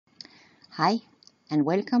Hi and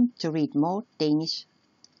welcome to read more Danish.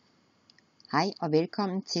 Hej og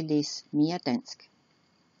velkommen til Læs mere dansk.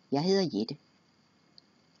 Jeg hedder Jette.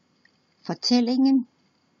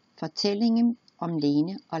 Fortællingen om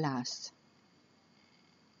Lene og Lars.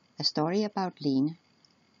 A story about Lene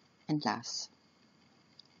and Lars.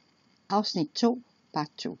 Afsnit 2,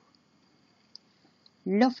 part 2.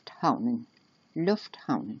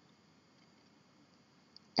 Lufthavnen.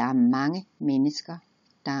 Der er mange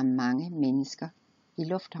mennesker i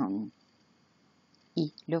lufthavnen.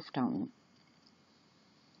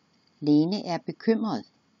 Lene er bekymret.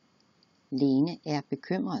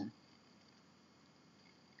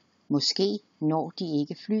 Måske når de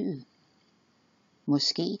ikke flyet.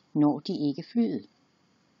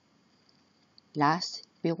 Lars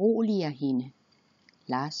beroliger hende.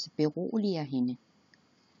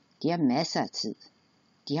 De har masser af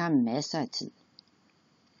tid.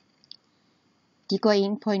 De går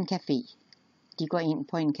ind på en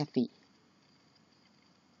café.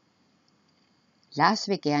 Lars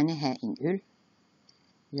vil gerne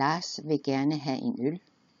have en øl.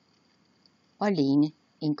 Og Lene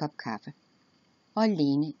en kop kaffe.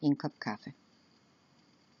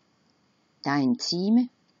 Der er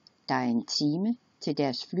en time til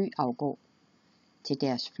deres fly afgår.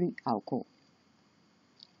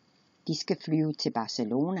 De skal flyve til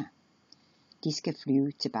Barcelona.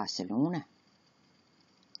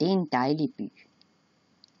 Det er en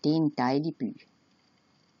dejlig by.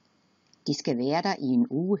 De skal være der i en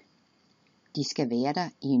uge.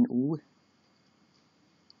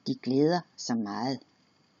 De glæder sig meget.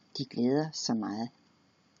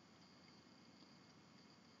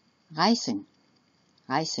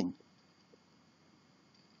 Rejsen.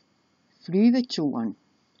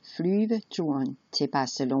 Flyveturen til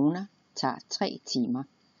Barcelona tager 3 timer.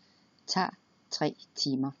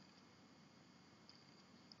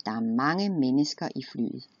 Der er mange mennesker i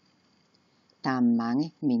flyet.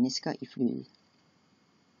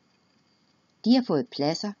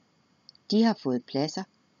 De har fået pladser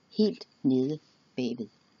helt nede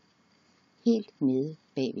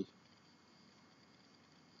bagved.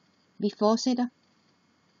 Vi fortsætter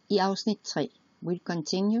i afsnit 3. We'll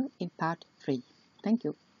continue in part 3. Thank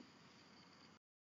you.